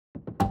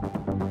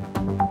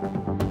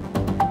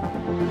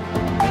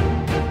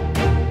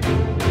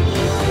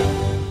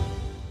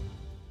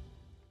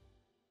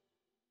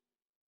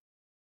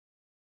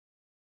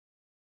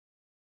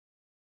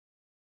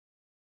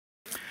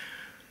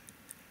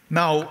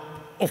Now,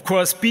 of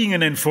course, being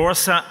an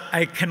enforcer,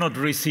 I cannot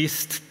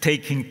resist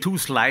taking 2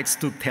 slides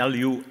to tell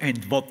you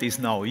and what is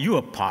now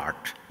your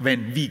part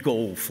when we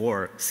go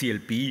for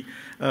CLP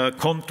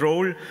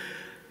control.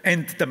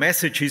 And the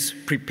message is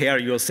prepare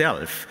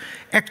yourself.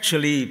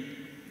 Actually,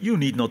 you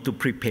need not to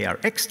prepare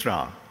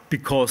extra,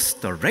 because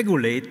the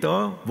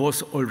regulator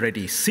was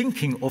already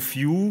thinking of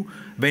you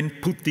when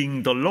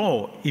putting the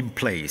law in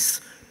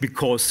place,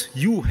 because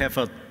you have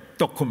a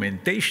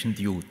documentation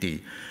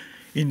duty.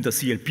 In the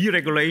CLP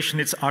regulation,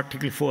 it's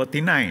Article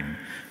 49.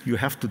 You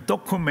have to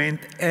document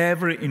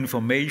every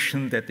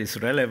information that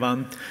is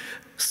relevant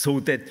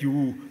so that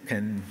you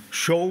can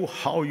show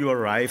how you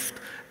arrived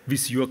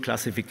with your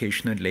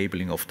classification and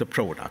labeling of the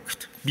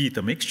product, be it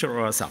a mixture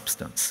or a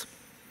substance.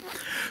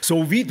 So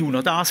we do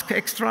not ask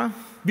extra.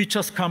 We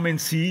just come and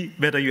see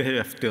whether you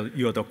have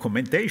your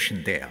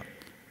documentation there.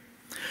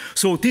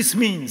 So this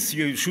means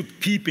you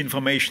should keep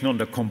information on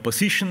the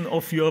composition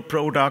of your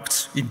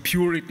products.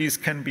 Impurities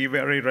can be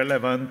very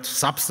relevant,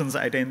 substance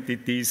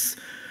identities.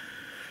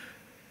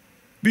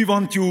 We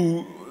want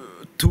you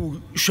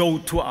to show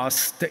to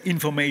us the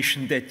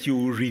information that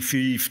you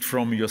received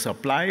from your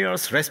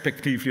suppliers,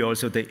 respectively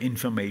also the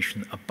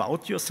information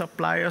about your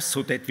suppliers,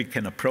 so that we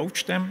can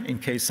approach them in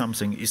case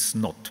something is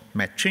not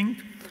matching,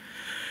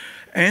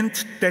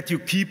 and that you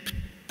keep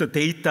the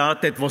data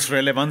that was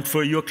relevant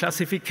for your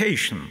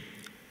classification,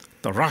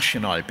 the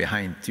rationale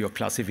behind your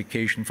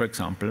classification, for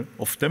example,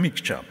 of the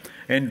mixture.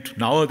 And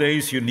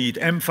nowadays you need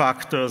M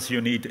factors,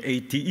 you need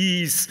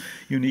ATEs,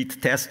 you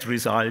need test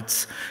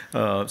results,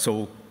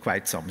 so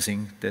quite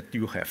something that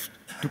you have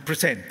to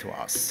present to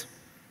us.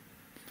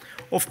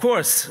 Of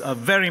course, a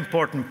very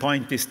important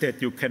point is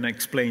that you can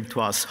explain to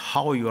us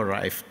how you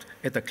arrived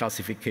at a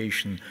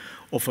classification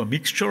of a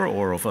mixture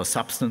or of a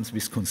substance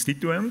with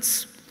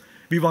constituents.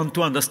 We want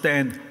to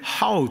understand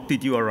how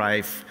did you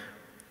arrive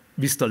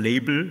with the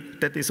label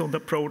that is on the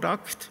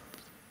product.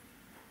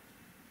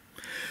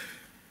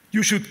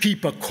 You should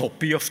keep a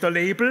copy of the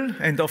label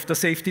and of the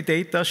safety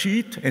data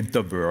sheet and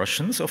the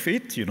versions of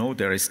it. You know,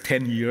 there is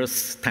 10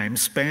 years time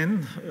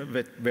span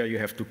where you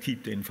have to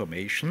keep the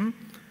information.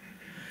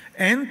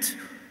 And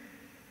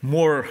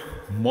more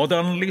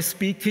modernly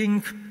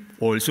speaking,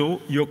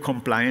 also your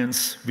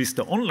compliance with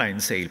the online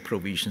sale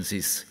provisions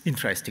is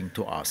interesting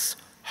to us.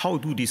 How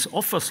do these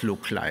offers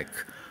look like?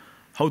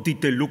 How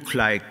did they look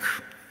like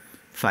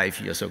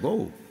 5 years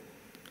ago?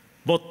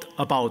 What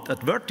about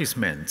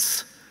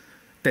advertisements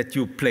that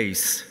you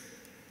place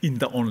in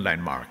the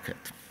online market?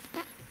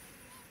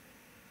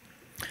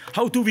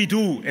 How do we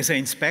do as an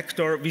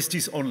inspector with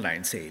these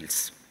online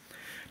sales?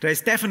 There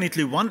is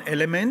definitely one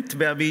element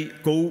where we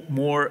go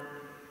more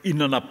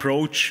in an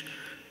approach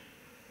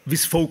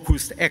with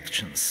focused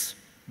actions,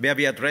 where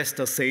we address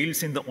the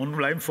sales in the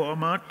online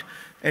format.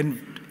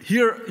 And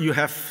here you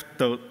have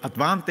the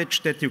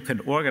advantage that you can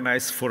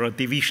organize for a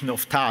division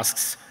of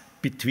tasks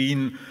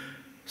between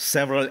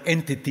several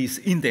entities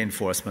in the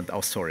enforcement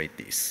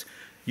authorities.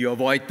 You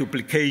avoid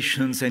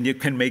duplications and you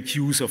can make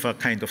use of a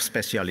kind of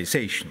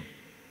specialization.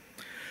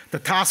 The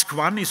task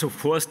 1 is, of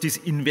course, this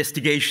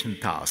investigation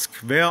task.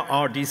 Where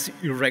are these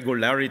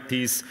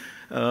irregularities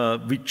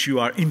which you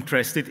are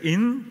interested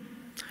in?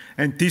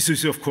 And this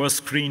is, of course,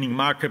 screening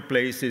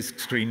marketplaces,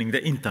 screening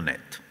the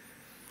internet,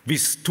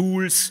 with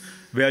tools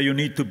where you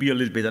need to be a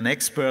little bit an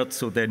expert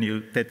so then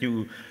that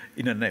you,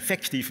 in an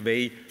effective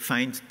way,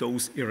 find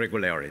those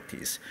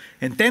irregularities.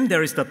 And then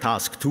there is the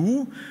task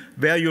 2,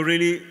 where you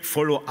really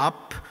follow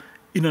up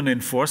in an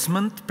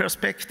enforcement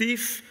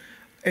perspective,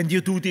 and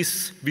you do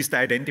this with the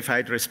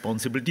identified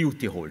responsible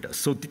duty holders.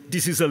 So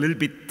this is a little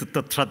bit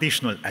the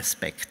traditional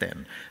aspect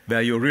then,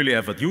 where you really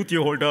have a duty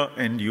holder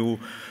and you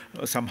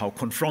somehow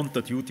confront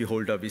the duty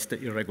holder with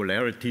the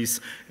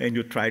irregularities and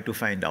you try to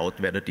find out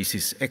whether this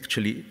is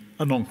actually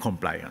a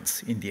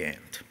non-compliance in the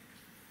end.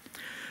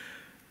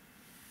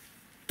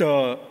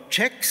 The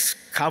checks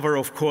cover,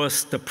 of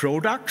course, the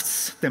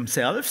products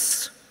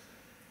themselves,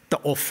 the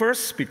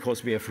offers,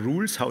 because we have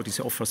rules how these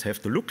offers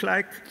have to look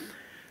like,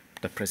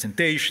 the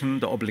presentation,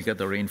 the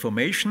obligatory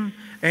information,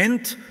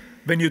 and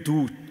when you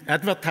do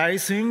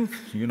advertising,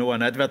 you know,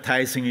 an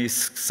advertising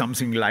is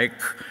something like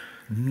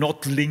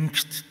not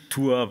linked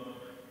to a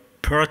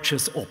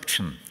purchase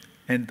option,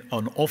 and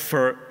an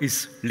offer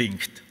is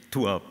linked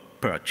to a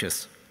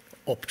purchase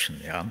option.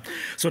 Yeah?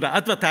 So the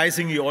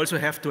advertising, you also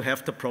have to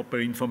have the proper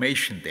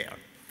information there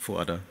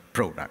for the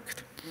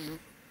product. Mm-hmm.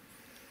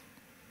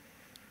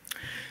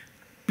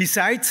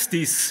 Besides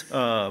this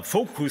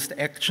focused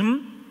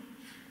action,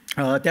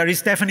 there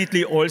is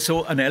definitely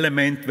also an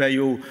element where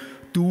you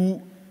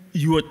do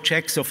your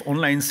checks of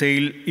online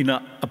sale in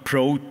an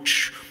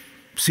approach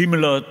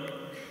similar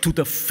to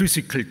the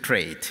physical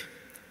trade.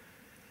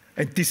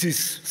 And this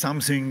is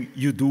something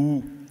you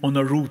do on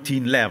a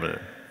routine level.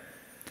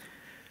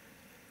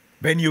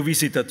 When you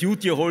visit a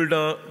duty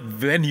holder,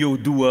 when you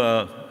do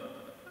an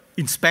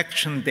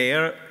inspection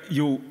there,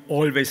 you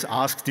always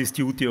ask this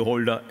duty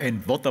holder,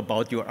 and what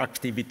about your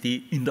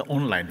activity in the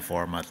online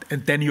format?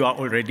 And then you are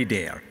already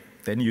there.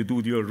 Then you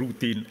do your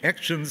routine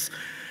actions.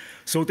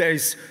 So there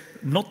is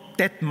not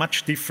that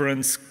much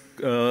difference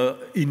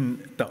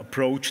in the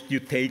approach you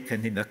take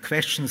and in the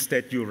questions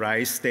that you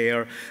raise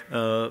there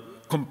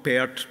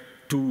compared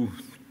to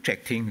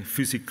checking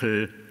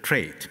physical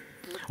trade.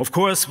 Of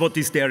course, what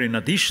is there in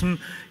addition?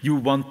 You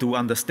want to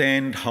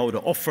understand how the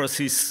offers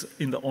is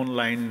in the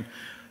online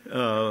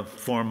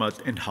format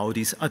and how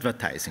these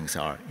advertisings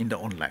are in the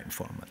online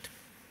format.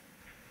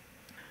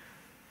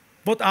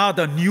 What are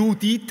the new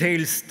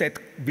details that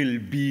will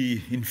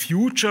be in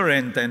future?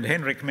 And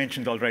Henrik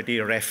mentioned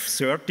already Ref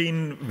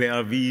 13,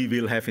 where we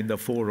will have in the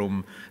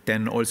forum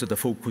then also the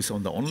focus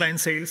on the online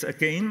sales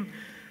again.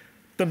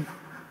 The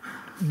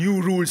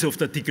new rules of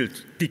the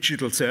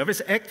Digital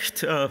Service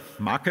Act,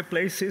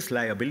 marketplaces,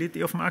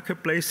 liability of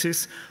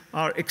marketplaces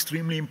are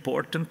extremely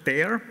important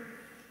there.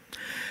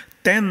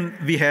 Then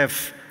we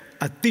have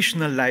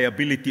additional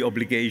liability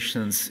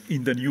obligations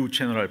in the new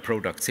General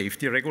Product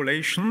Safety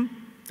Regulation.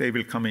 They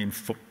will come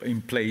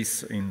in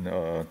place in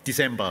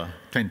December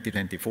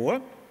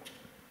 2024.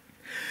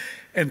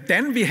 And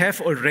then we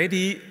have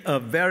already a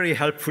very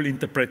helpful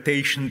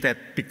interpretation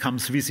that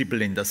becomes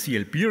visible in the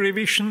CLP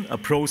revision, a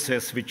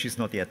process which is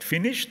not yet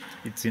finished.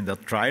 It's in the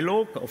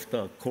trilogue of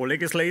the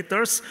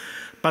co-legislators.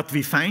 But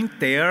we find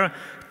there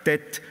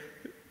that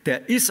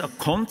there is a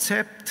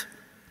concept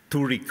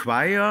to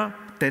require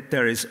that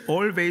there is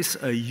always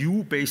a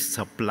EU-based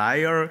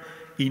supplier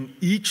in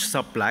each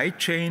supply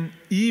chain,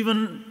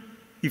 even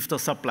if the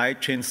supply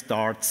chain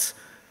starts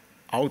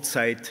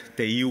outside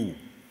the EU.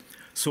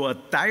 So a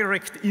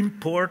direct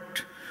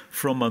import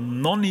from a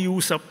non-EU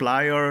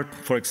supplier,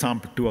 for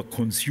example, to a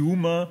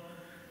consumer,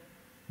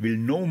 will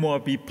no more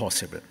be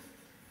possible,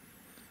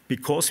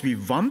 because we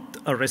want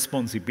a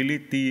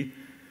responsibility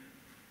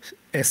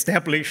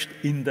established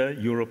in the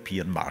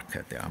European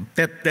market.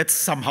 Yeah. That's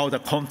somehow the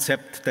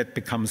concept that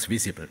becomes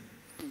visible.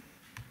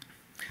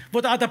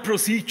 What are the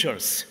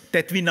procedures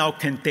that we now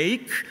can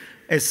take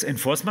as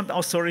enforcement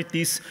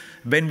authorities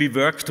when we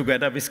work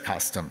together with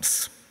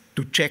customs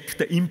to check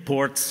the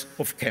imports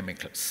of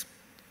chemicals?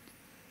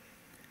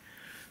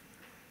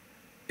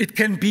 It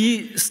can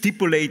be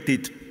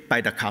stipulated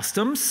by the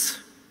customs,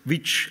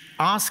 which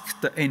ask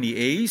the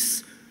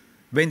NEAs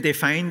when they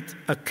find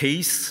a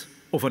case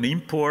of an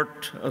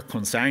import, a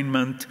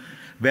consignment,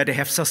 where they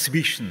have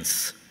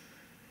suspicions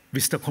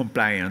with the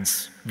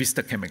compliance with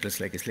the chemicals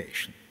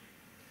legislation.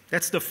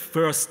 That's the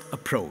first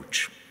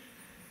approach.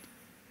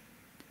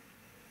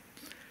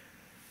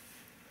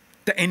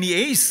 The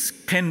NEAs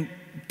can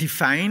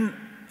define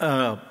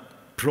a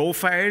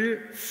profile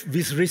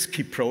with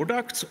risky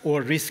products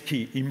or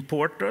risky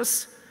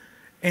importers,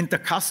 and the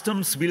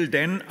customs will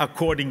then,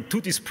 according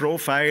to this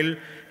profile,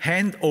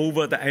 hand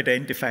over the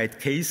identified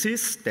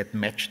cases that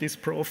match this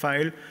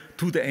profile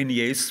to the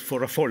NEAs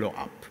for a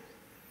follow-up.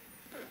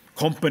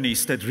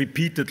 Companies that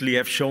repeatedly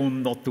have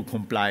shown not to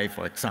comply,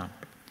 for example.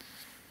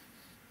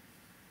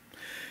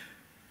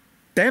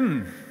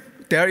 Then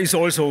there is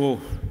also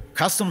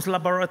customs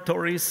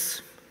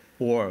laboratories,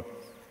 or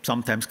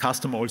sometimes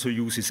customs also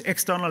uses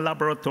external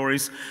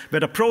laboratories, where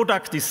the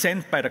product is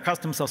sent by the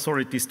customs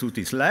authorities to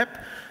this lab,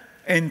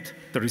 and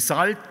the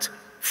result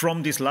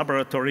from this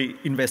laboratory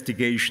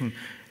investigation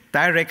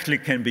directly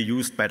can be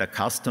used by the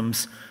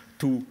customs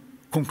to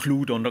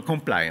conclude on the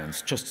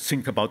compliance. Just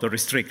think about a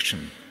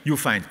restriction. You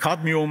find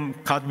cadmium,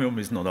 cadmium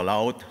is not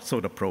allowed,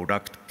 so the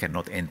product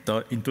cannot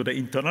enter into the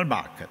internal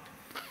market.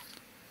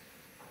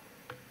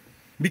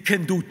 We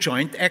can do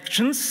joint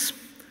actions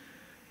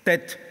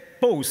that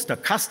both the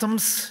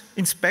customs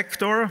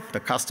inspector, the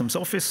customs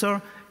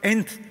officer,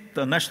 and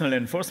the national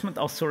enforcement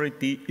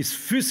authority is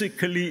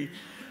physically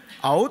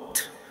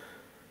out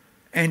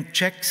and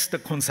checks the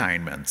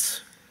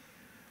consignments.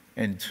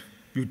 And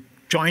you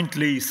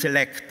jointly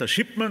select the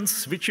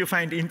shipments which you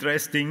find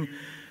interesting,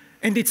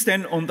 and it's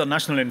then on the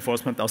national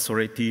enforcement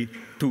authority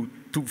to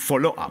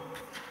follow up.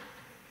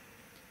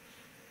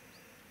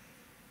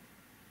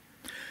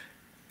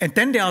 And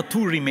then there are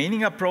two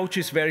remaining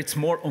approaches where it's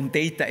more on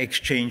data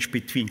exchange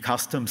between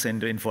customs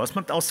and the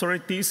enforcement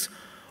authorities.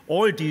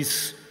 All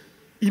these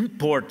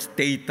import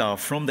data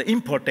from the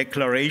import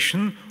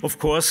declaration, of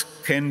course,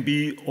 can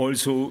be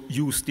also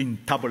used in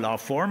tabular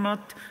format,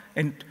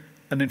 and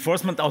an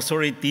enforcement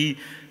authority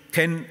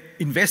can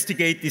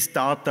investigate this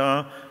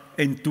data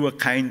and do a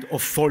kind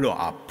of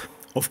follow-up.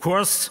 Of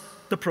course,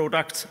 the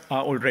products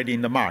are already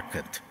in the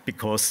market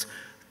because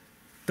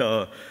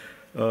the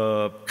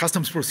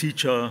customs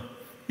procedure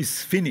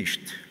is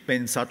finished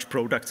when such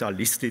products are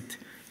listed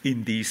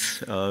in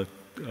these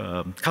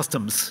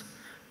customs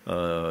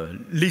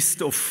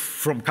list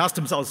from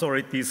customs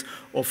authorities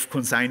of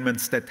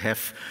consignments that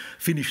have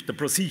finished the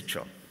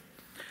procedure.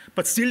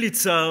 But still,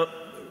 it's an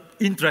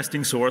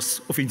interesting source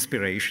of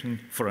inspiration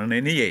for an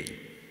NEA.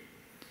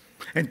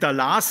 And the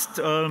last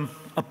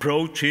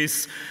approach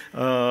is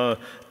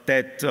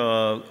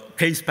that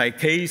case by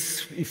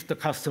case, if the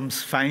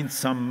customs find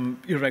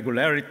some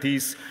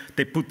irregularities,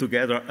 they put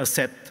together a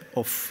set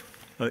of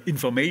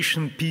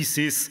information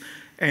pieces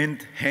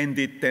and hand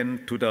it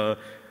then to the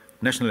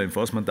national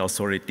enforcement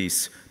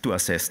authorities to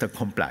assess the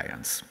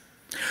compliance.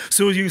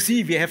 So you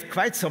see, we have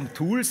quite some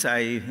tools.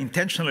 I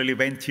intentionally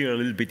went here a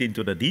little bit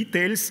into the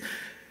details.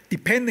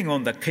 Depending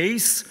on the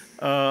case,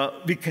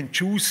 we can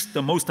choose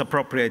the most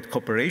appropriate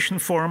cooperation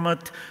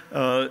format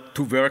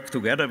to work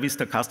together with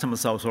the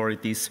customs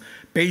authorities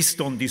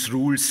based on these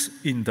rules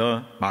in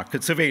the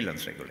market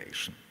surveillance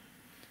regulation.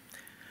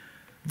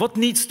 What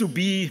needs to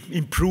be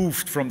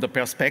improved from the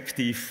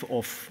perspective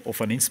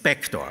of an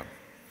inspector?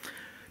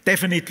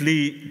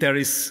 Definitely, there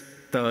is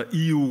the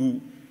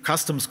EU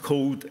customs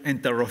code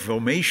and the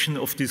reformation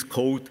of this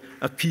code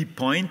a key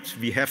point.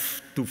 We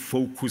have to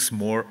focus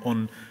more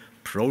on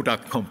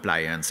product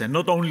compliance and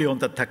not only on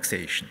the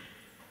taxation.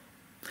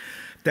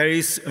 There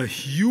is a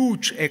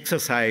huge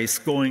exercise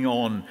going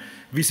on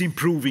with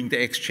improving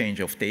the exchange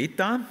of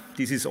data.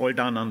 This is all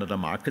done under the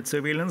market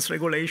surveillance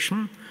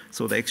regulation,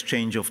 so the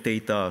exchange of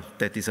data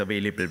that is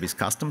available with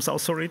customs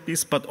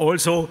authorities, but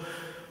also,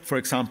 for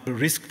example,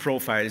 risk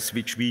profiles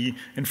which we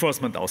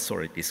enforcement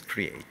authorities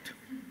create.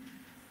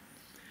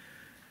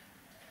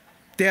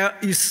 There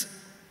is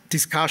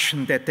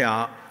discussion that there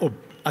are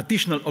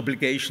additional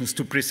obligations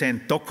to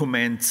present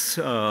documents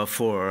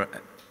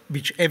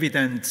which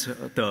evidence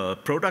the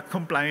product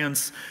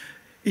compliance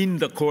in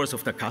the course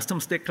of the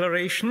customs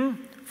declaration,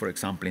 for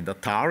example, in the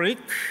TARIC,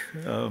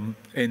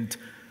 and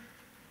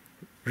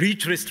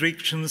REACH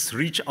restrictions,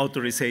 REACH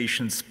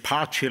authorizations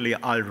partially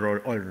are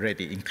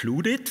already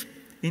included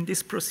in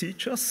these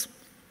procedures.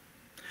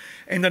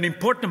 And an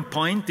important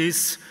point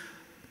is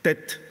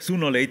that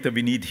sooner or later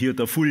we need here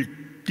the full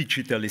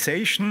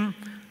digitalization,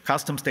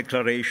 customs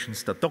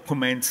declarations, the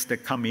documents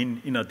that come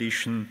in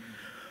addition.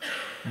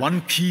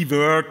 One key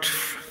word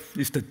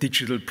is the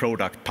digital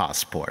product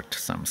passport,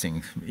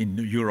 something in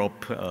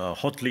Europe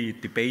hotly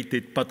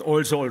debated, but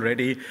also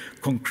already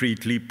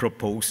concretely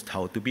proposed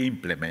how to be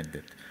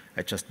implemented.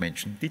 I just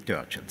mentioned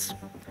detergents.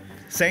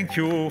 Thank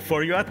you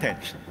for your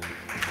attention.